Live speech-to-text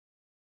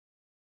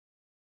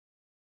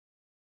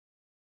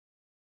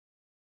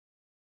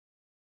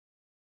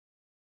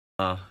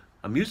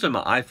I'm using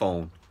my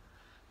iPhone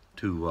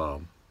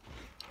to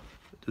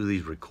do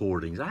these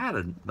recordings. I had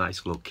a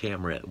nice little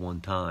camera at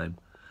one time,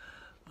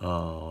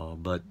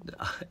 but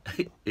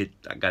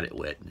I got it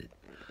wet and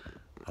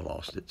I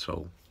lost it.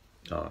 So,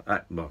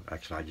 well,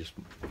 actually, I just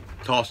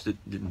tossed it.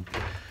 Didn't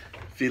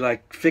feel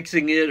like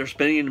fixing it or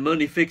spending the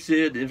money to fix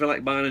it. Didn't feel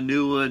like buying a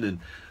new one. And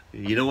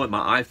you know what?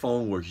 My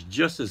iPhone works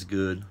just as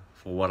good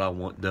for what I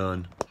want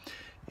done.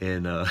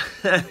 And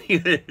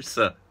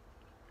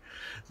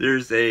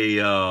there's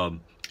a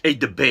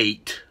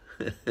debate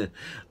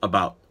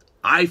about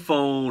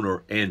iPhone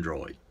or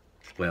Android.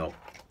 Well,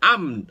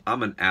 I'm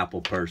an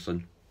Apple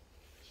person,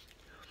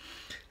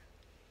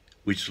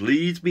 which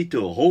leads me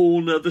to a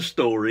whole nother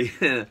story.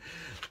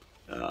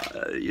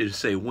 You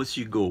say once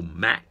you go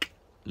Mac,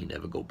 you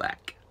never go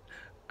back.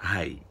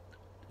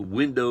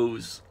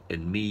 Windows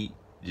and me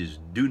just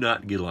do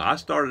not get along. I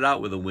started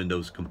out with a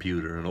Windows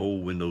computer, an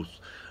old Windows,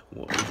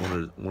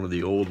 one of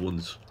the old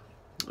ones.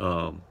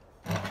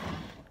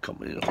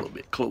 Coming in a little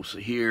bit closer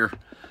here.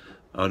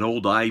 An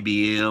old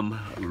IBM,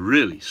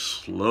 really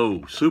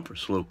slow, super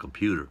slow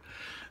computer.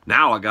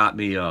 Now I've got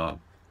me a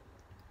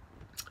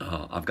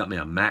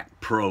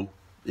Mac Pro.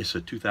 It's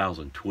a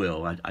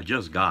 2012. I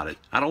just got it.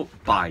 I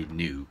don't buy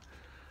new.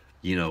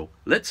 You know,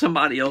 let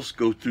somebody else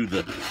go through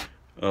the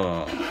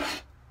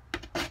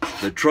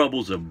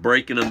troubles of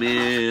breaking them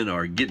in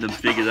or getting them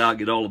figured out,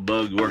 get all the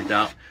bugs worked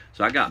out.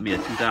 So I got me a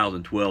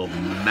 2012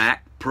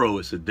 Mac Pro.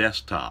 It's a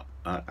desktop.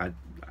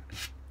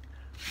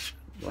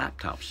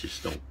 Laptops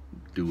just don't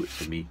do it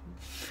for me.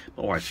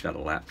 My wife's got a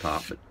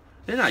laptop,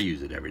 and I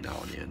use it every now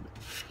and then.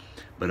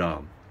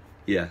 But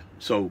yeah.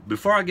 So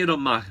before I get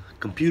on my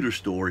computer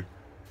story,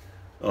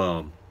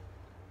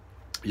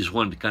 just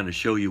wanted to kind of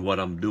show you what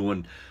I'm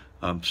doing.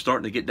 I'm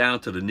starting to get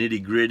down to the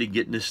nitty gritty,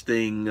 getting this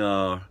thing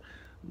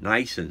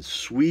nice and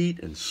sweet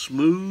and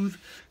smooth.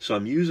 So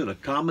I'm using a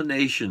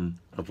combination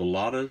of a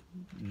lot of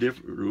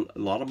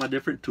my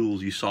different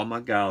tools. You saw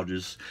my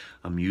gouges.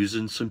 I'm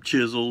using some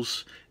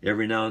chisels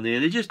every now and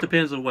then. It just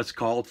depends on what's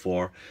called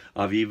for.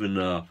 I've even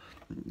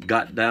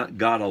got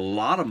a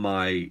lot of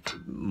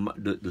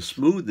the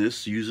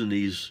smoothness using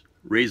these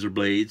razor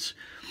blades.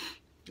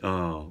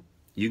 You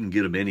can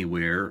get them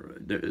anywhere.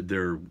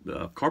 They're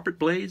carpet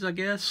blades, I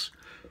guess.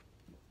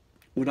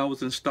 When I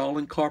was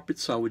installing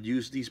carpets, I would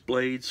use these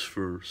blades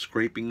for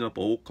scraping up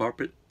old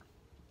carpet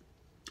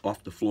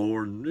off the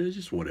floor and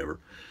just whatever,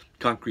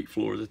 concrete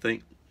floors, I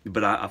think.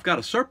 But I've got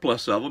a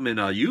surplus of them, and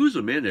I use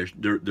them. And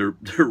they're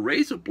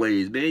razor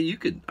blades, man.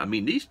 I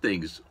mean, these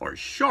things are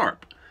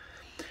sharp.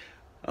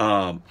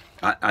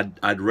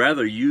 I'd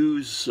rather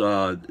use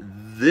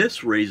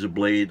this razor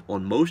blade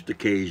on most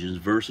occasions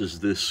versus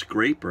this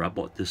scraper. I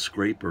bought this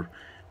scraper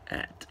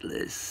at,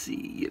 let's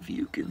see if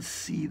you can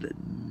see the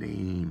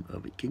name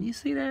of it. Can you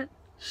see that?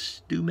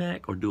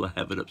 Stumac, or do I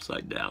have it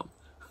upside down?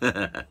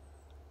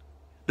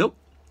 Nope,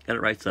 got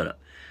it right side up.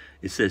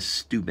 It says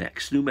Stumac.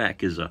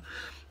 Stumac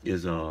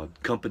is a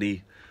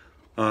company.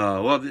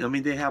 Well, I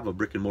mean, they have a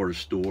brick and mortar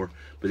store,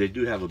 but they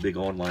do have a big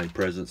online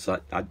presence. I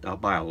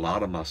buy a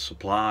lot of my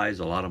supplies,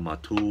 a lot of my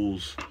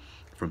tools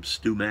from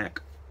Stumac.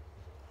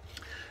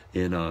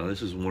 And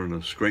this is one of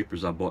the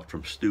scrapers I bought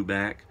from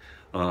Stumac.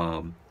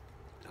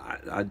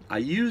 I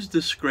used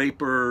the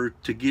scraper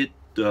to get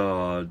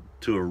to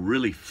a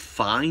really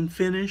fine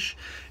finish,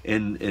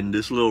 and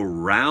this little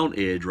round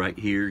edge right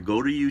here.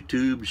 Go to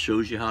YouTube, it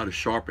shows you how to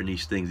sharpen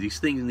these things. These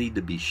things need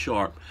to be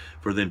sharp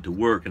for them to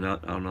work, and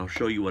I'll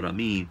show you what I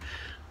mean.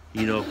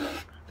 You know,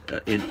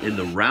 in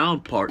the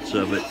round parts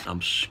of it,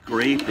 I'm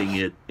scraping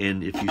it,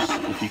 and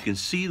if you can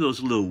see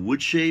those little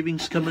wood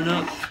shavings coming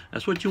up,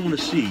 that's what you want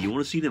to see. You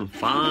want to see them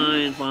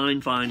fine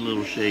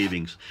little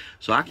shavings.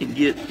 So I can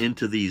get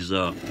into these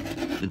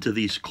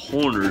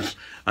corners.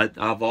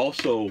 I've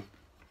also,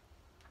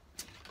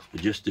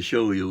 just to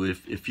show you,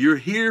 if you're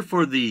here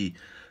for the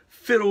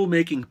fiddle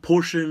making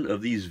portion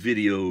of these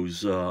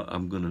videos,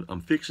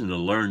 I'm fixing to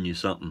learn you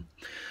something.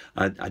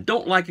 I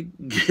don't like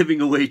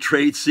giving away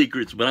trade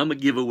secrets, but I'm gonna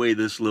give away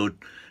this little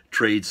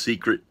trade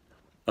secret.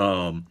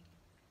 One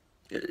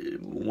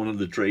of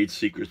the trade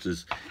secrets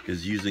is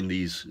using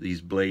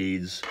these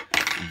blades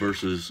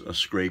versus a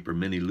scraper.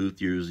 Many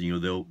luthiers, you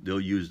know, they'll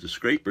use the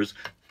scrapers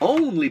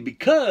only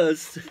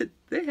because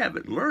they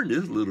haven't learned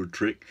this little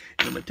trick.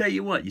 And I'm gonna tell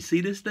you what, you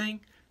see this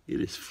thing?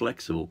 It is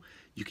flexible.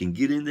 You can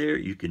get in there,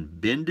 you can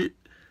bend it,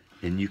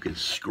 and you can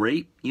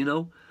scrape, you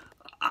know.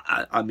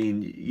 I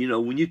mean, you know,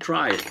 when you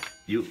try it,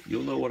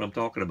 you'll know what I'm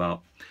talking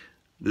about.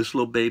 This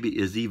little baby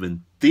is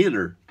even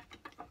thinner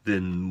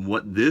than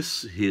what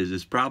this is.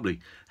 It's probably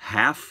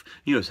half,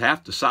 you know, it's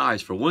half the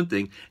size for one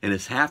thing, and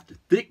it's half the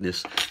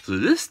thickness. So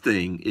this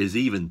thing is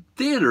even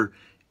thinner.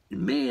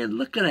 Man,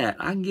 look at that.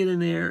 I can get in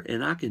there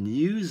and I can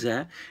use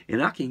that,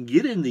 and I can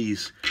get in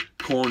these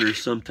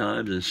corners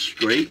sometimes and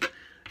scrape,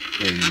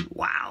 and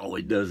wow,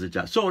 it does the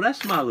job. So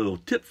that's my little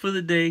tip for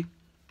the day.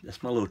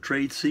 That's my little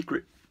trade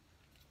secret.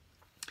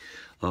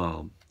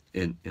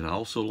 And I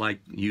also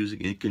like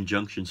using in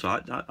conjunction. So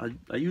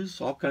I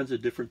use all kinds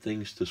of different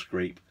things to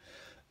scrape.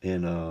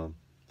 And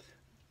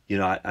you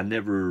know, I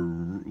never,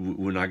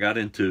 when I got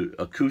into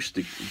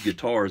acoustic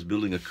guitars,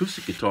 building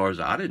acoustic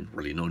guitars, I didn't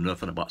really know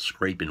nothing about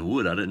scraping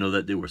wood. I didn't know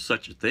that there was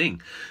such a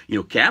thing. You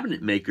know,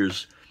 cabinet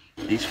makers,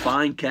 these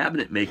fine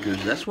cabinet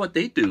makers, that's what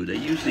they do. They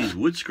use these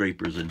wood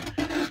scrapers and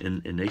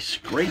they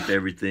scrape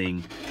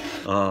everything.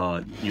 You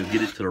know,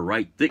 get it to the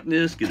right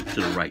thickness, get it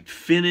to the right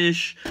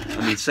finish.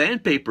 I mean,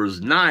 sandpaper is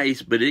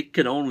nice, but it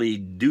can only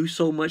do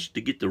so much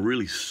to get the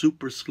really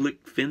super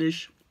slick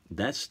finish.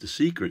 That's the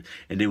secret.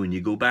 And then when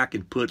you go back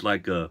and put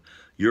like a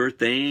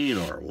urethane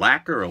or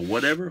lacquer or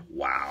whatever,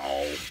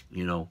 wow,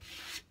 you know,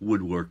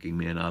 woodworking,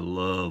 man. I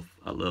love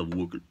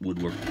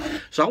woodworking.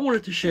 So I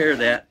wanted to share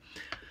that.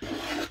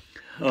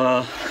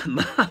 My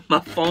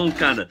phone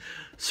kind of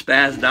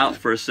spazzed out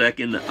for a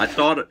second. I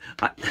thought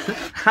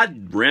I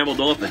rambled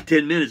on for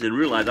 10 minutes and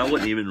realized I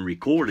wasn't even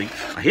recording.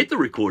 I hit the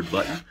record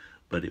button,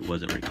 but it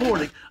wasn't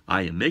recording.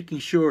 I am making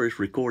sure it's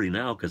recording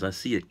now because I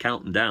see it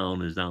counting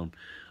down,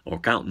 or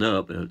counting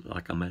up,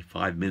 like I'm at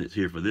 5 minutes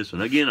here for this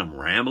one. Again, I'm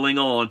rambling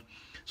on.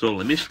 So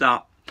let me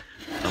stop.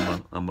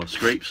 I'm gonna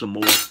scrape some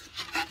more.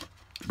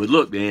 But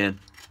look, man,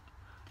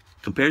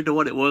 compared to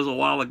what it was a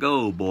while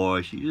ago,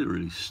 boy, she's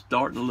really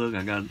starting to look.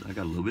 I got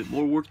a little bit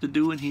more work to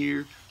do in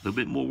here, a little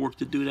bit more work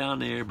to do down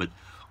there, but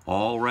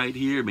all right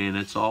here, man,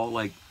 it's all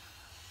like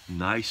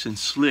nice and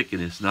slick,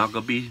 and it's not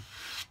gonna be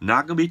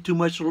too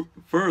much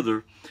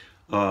further.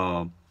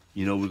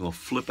 You know, we're gonna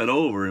flip it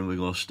over and we're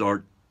gonna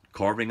start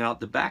carving out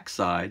the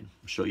backside.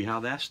 I'll show you how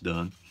that's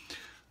done.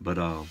 But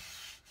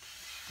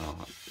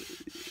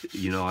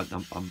you know,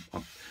 I'm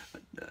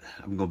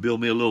gonna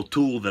build me a little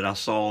tool that I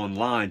saw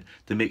online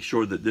to make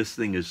sure that this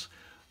thing is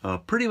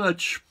pretty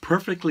much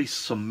perfectly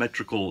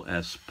symmetrical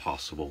as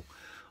possible.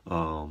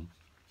 And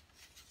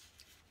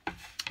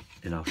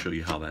I'll show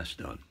you how that's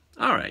done.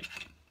 All right,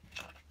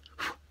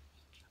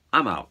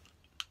 I'm out.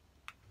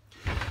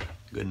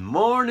 Good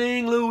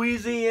morning,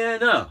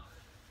 Louisiana.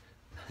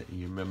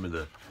 You remember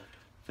the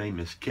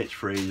famous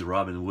catchphrase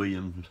Robin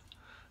Williams,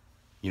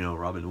 you know,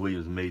 Robin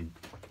Williams made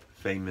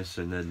famous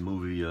in that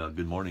movie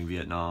Good Morning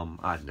Vietnam.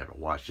 I'd never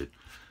watched it.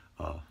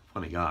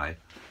 Funny guy.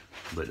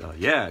 But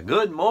yeah,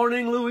 good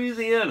morning,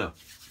 Louisiana.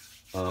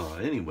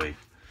 Anyway,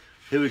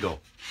 here we go.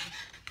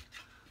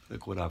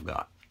 Look what I've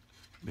got.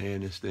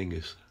 Man, this thing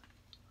is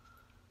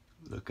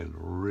looking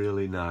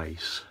really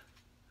nice.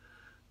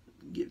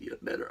 Give you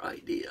a better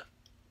idea.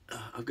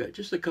 I've got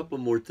just a couple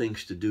more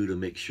things to do to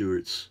make sure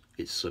it's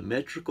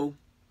symmetrical.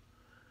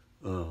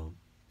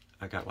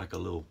 I got like a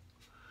little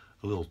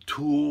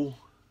tool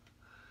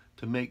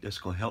to make that's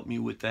going to help me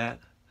with that.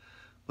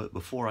 But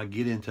before I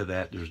get into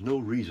that, there's no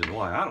reason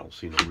why, I don't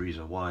see no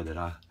reason why that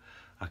I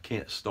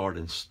can't start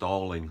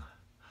installing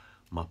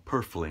my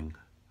purfling.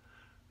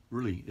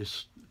 Really,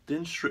 it's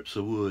thin strips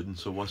of wood, and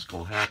so what's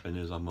going to happen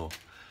is I'm going to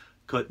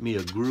cut me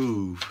a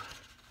groove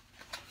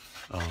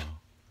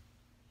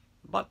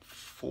about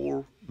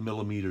 4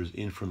 millimeters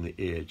in from the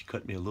edge.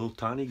 Cut me a little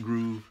tiny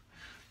groove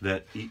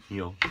that, you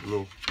know, a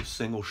little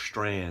single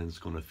strand's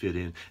going to fit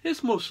in.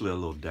 It's mostly a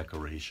little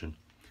decoration.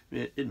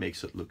 It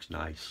makes it look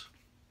nice.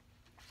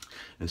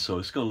 And so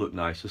it's going to look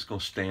nice. It's going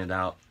to stand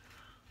out.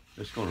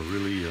 It's going to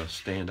really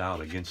stand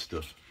out against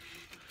the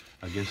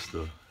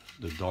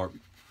dark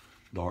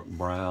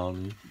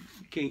brown.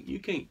 You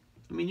can't.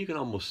 I mean, you can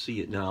almost see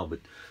it now, but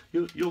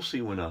you'll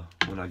see when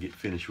I get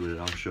finished with it.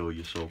 I'll show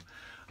you. So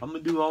I'm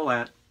gonna do all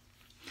that,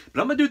 but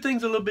I'm gonna do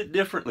things a little bit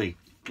differently.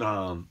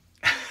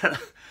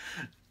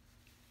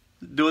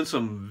 Doing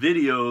some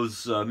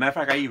videos. Matter of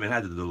fact, I even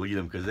had to delete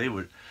them because they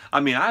were. I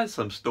mean, I had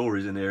some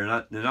stories in there, and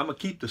I'm gonna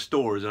keep the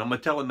stories, and I'm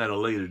gonna tell them at a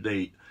later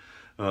date.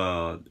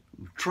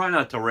 Try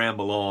not to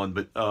ramble on,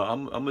 but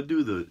I'm gonna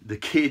do the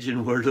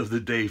Cajun word of the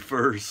day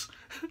first.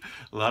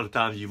 A lot of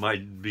times you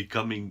might be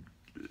coming,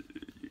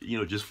 you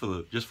know, just for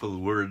the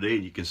word of the day,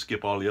 and you can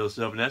skip all the other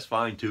stuff, and that's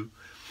fine too.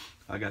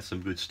 I got some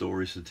good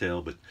stories to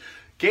tell, but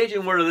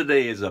Cajun word of the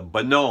day is a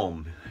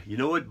bonhomme. You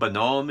know what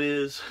bonhomme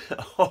is,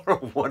 or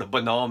what a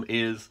bonhomme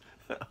is,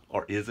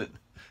 or isn't?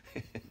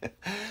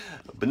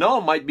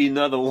 Bonhomme might be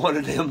another one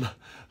of them.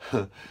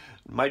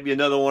 Might be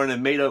another one of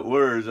them made-up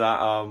words.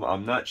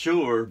 I'm not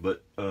sure,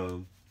 but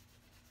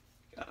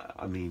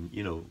I mean,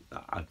 you know,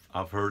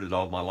 I've heard it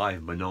all my life.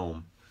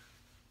 Bonhomme.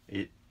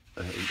 It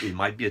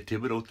might be a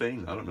Thibodeau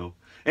thing. I don't know.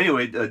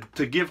 Anyway,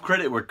 to give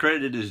credit where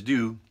credit is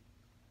due.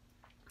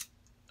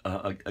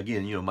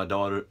 Again, you know, my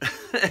daughter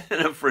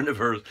and a friend of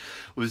hers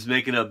was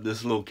making up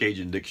this little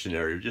Cajun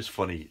dictionary, just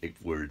funny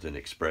words and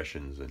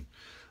expressions, and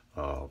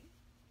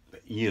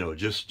you know,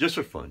 just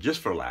for fun,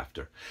 just for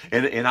laughter.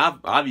 And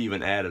I've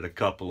even added a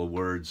couple of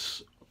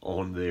words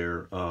on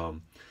there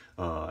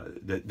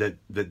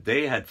that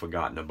they had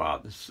forgotten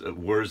about,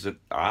 words that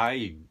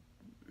I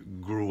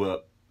grew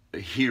up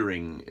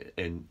hearing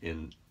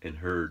and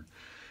heard.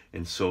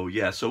 And so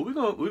yeah, so we're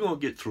gonna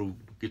get through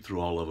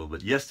all of them.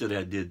 But yesterday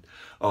I did,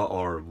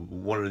 or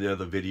one of the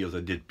other videos I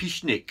did,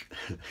 pishnik.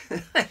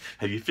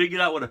 Have you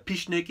figured out what a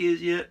pishnik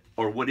is yet,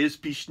 or what is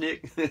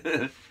pishnik?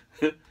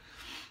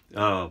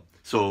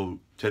 So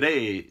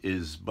today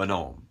is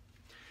bonhomme.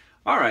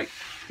 All right,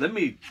 let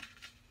me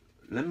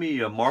let me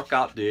mark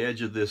out the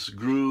edge of this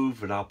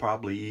groove, and I'll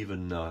probably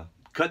even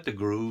cut the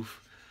groove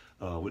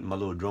with my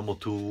little Dremel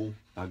tool.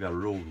 I got a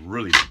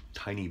really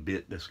tiny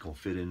bit that's gonna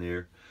fit in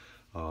there.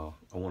 I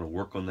want to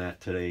work on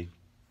that today,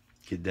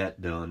 get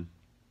that done,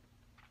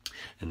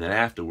 and then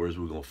afterwards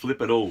we're gonna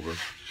flip it over,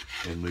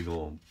 and we're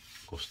gonna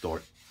go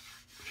start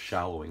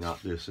shallowing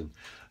out this.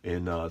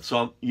 And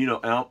so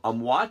I'm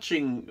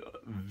watching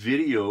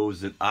videos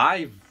that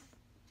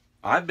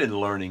I've been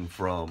learning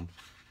from,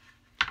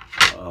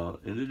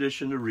 in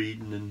addition to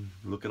reading and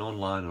looking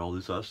online and all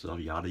this other stuff,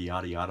 yada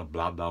yada yada,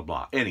 blah blah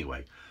blah.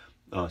 Anyway,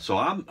 so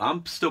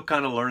I'm still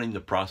kind of learning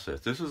the process.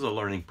 This is a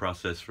learning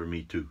process for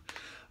me too.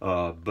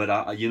 But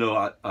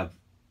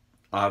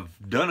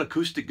I've done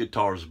acoustic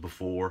guitars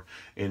before,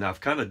 and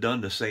I've kind of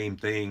done the same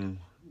thing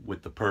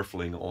with the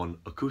purfling on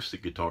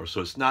acoustic guitars.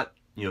 So it's not,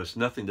 it's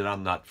nothing that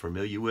I'm not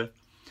familiar with.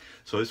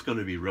 So it's going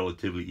to be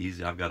relatively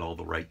easy. I've got all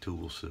the right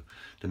tools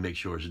to make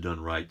sure it's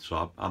done right.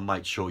 So I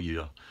might show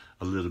you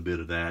a little bit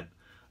of that.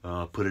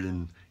 Put it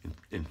in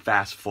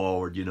fast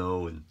forward,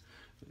 and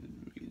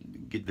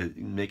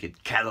make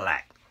it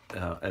Cadillac,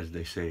 as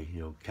they say,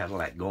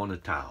 Cadillac going to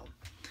town.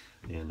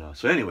 And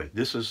so anyway,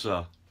 this is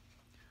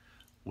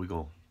we're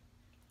gonna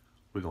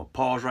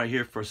pause right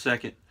here for a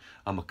second.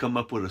 I'm gonna come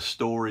up with a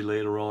story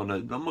later on.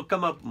 I'm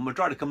gonna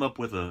try to come up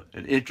with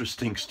an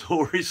interesting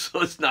story,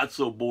 so it's not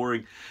so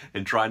boring,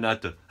 and try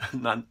not to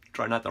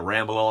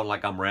ramble on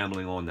like I'm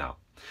rambling on now.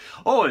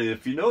 Oh, and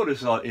if you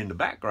notice in the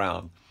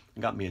background,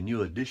 I got me a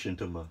new addition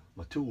to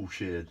my tool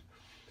shed.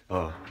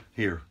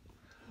 Here,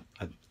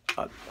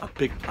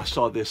 I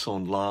saw this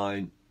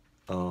online.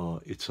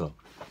 It's a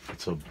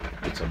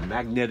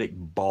magnetic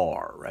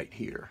bar right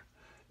here,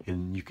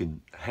 and you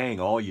can hang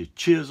all your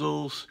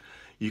chisels.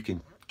 You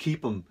can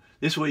keep them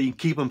this way. You can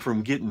keep them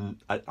from getting.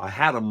 I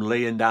had them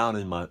laying down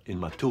in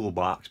my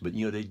toolbox, but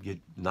they'd get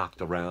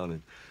knocked around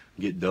and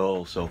get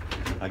dull. So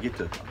I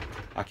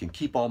can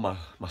keep all my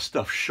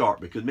stuff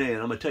sharp, because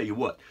man, I'm gonna tell you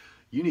what,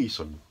 you need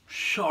some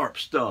sharp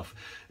stuff.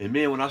 And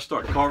man, when I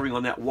start carving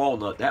on that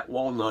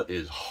walnut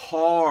is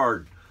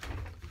hard.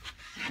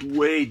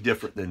 Way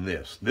different than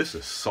this. This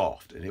is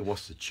soft and it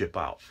wants to chip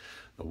out.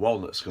 The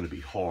walnut's going to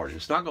be hard, and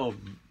it's not going to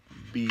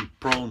be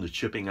prone to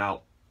chipping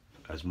out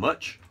as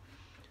much,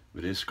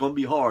 but it's going to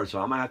be hard.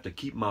 So I'm gonna have to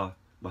keep my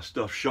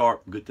stuff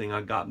sharp. Good thing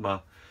I got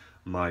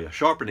my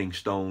sharpening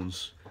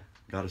stones.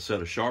 Got a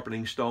set of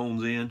sharpening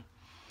stones in.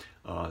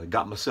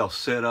 Got myself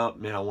set up.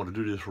 Man, I want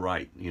to do this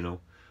right.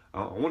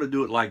 I want to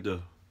do it like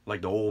the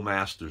old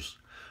masters.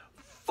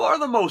 For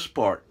the most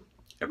part,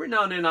 every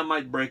now and then I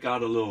might break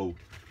out a little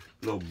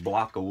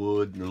block of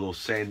wood and a little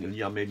sand,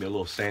 maybe a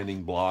little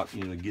sanding block,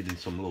 get in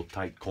some little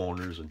tight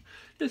corners, and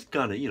just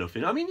kind of,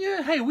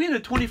 hey, we in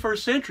the 21st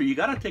century, you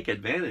got to take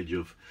advantage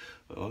of,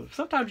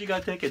 sometimes you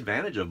got to take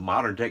advantage of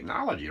modern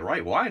technology,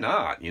 right? Why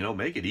not?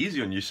 Make it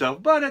easy on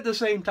yourself, but at the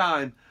same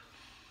time,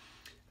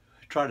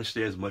 try to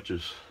stay as much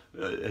as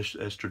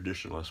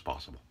traditional as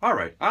possible. All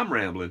right, I'm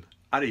rambling.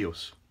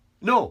 Adios.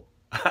 No.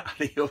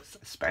 Adios,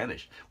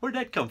 Spanish. Where'd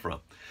that come from?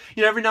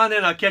 Every now and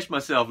then I catch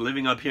myself,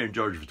 living up here in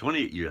Georgia for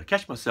 28 years, I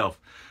catch myself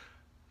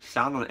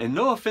sounding, and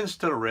no offense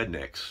to the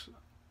rednecks,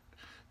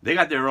 they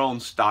got their own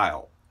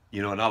style,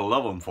 and I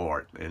love them for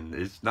it, and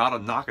it's not a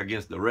knock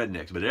against the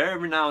rednecks, but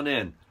every now and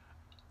then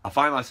I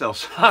find myself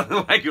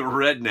sounding like a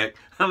redneck.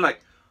 I'm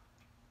like,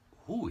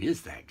 who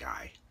is that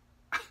guy?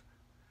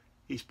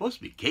 He's supposed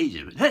to be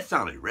Cajun, but that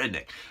sounded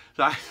redneck.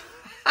 So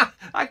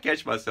I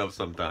catch myself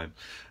sometimes,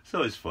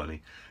 so it's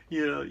funny.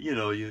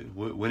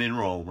 When in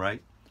Rome,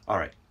 right? All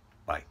right,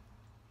 bye.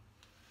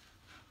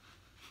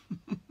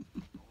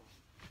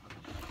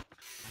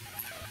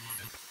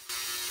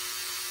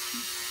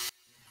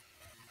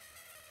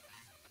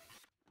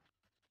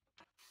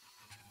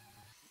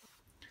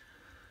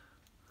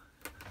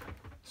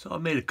 So I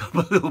made a couple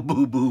of little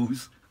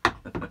boo-boos.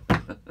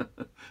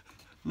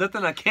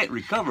 Nothing I can't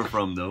recover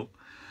from, though.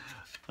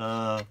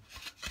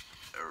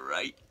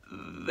 Right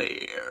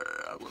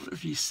there. I wonder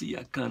if you see,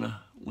 I kind of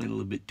went a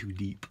little bit too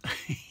deep.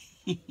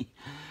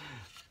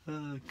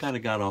 Kind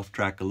of got off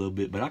track a little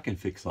bit, but I can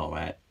fix all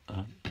that.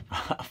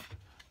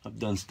 I've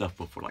done stuff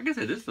before. Like I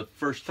said, this is the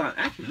first time.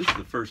 Actually, this is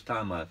the first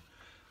time I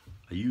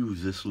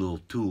use this little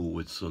tool.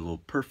 It's a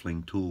little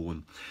purfling tool,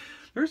 and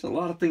there's a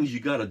lot of things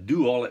you got to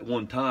do all at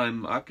one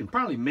time. I can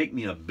probably make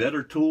me a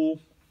better tool,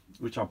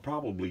 which I'm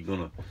probably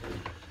gonna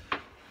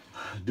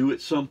do at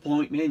some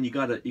point. Man, you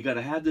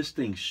gotta have this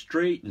thing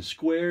straight and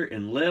square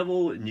and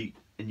level, and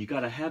you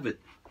gotta have it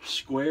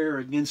square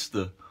against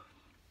the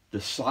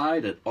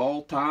side at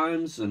all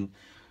times. And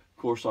of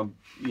course, I'm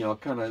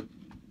kind of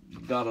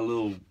got a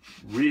little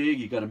rig.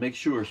 You got to make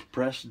sure it's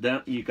pressed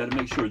down. You got to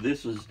make sure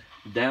this is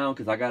down,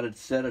 because I got it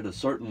set at a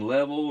certain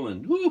level,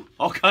 and whoo,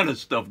 all kind of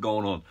stuff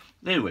going on.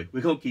 Anyway,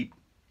 we're gonna keep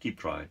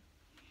trying.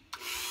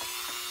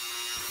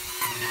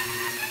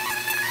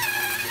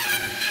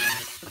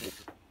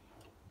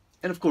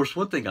 And of course,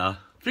 one thing I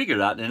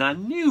figured out, and I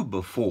knew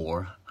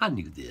before, I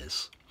knew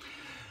this,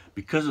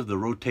 because of the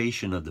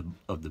rotation of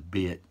the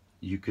bit,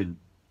 you can,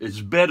 it's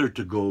better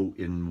to go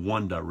in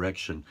one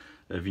direction.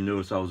 If you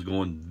notice, I was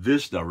going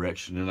this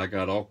direction, and I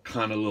got all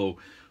kind of little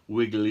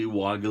wiggly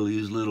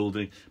woggly little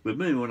things. But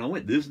man, when I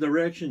went this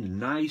direction,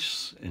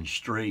 nice and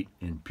straight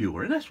and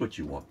pure, and that's what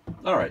you want.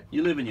 All right,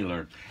 you live and you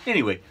learn.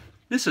 Anyway,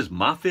 this is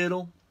my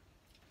fiddle,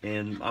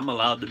 and I'm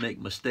allowed to make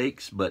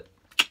mistakes, but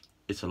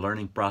it's a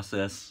learning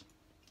process,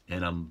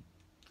 and I'm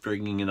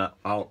figuring out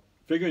all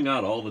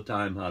the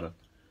time how to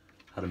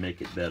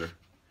make it better.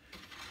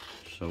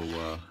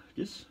 So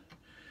just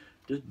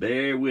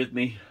bear with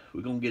me.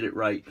 We're gonna get it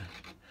right.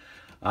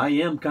 I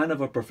am kind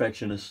of a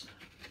perfectionist.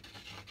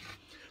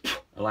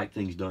 I like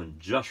things done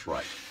just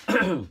right.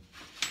 All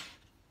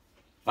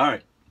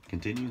right,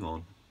 continuing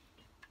on.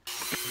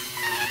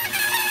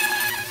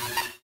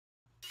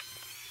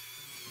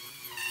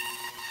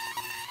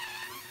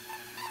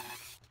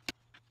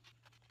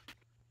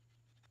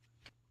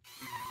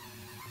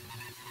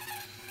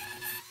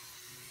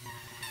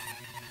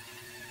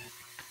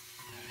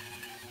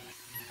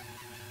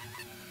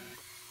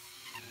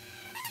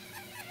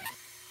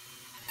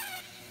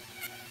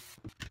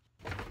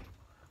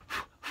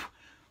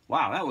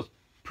 Wow, that was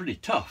pretty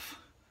tough.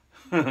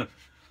 Haven't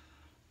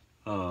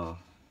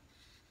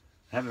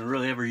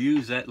really ever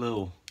used that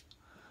little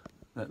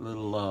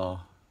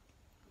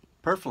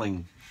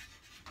purfling.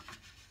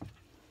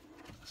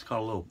 It's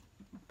called a little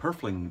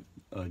purfling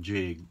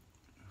jig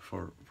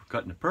for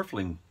cutting the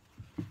purfling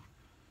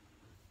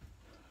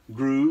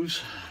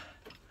grooves.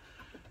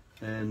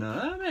 And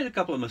I made a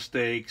couple of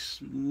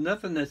mistakes.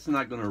 Nothing that's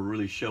not going to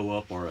really show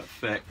up or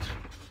affect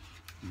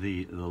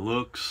the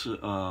looks.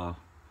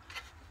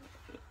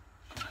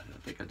 I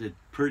think I did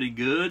pretty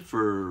good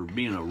for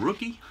being a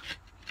rookie,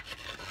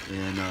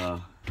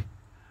 and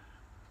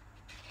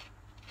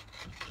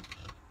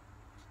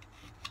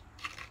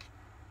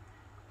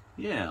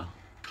yeah,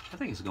 I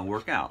think it's gonna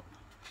work out.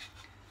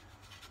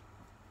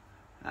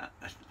 I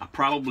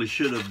probably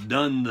should have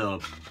done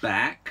the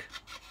back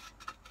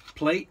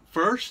plate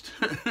first,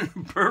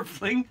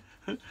 purfling,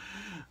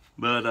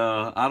 but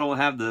I don't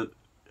have the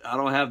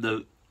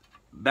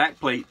back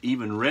plate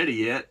even ready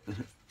yet.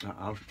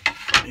 I'll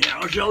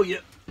show you.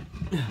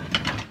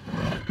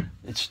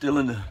 It's still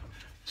in the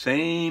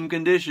same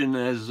condition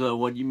as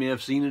what you may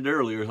have seen it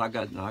earlier. I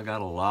got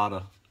a lot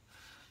of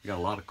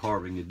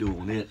carving to do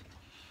on it.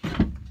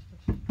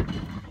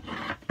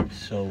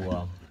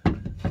 So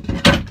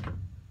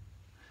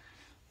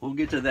we'll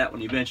get to that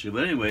one eventually.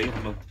 But anyway,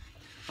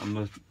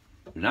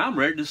 now I'm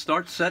ready to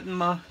start setting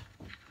this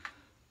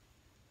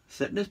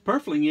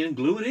purfling in,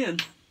 glue it in,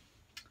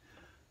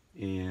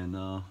 and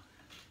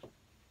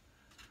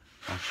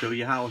I'll show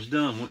you how it's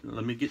done.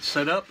 Let me get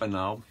set up, and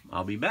I'll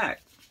be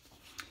back.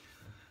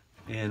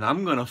 And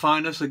I'm gonna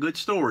find us a good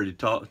story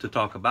to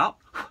talk about.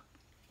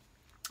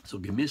 So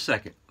give me a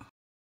second.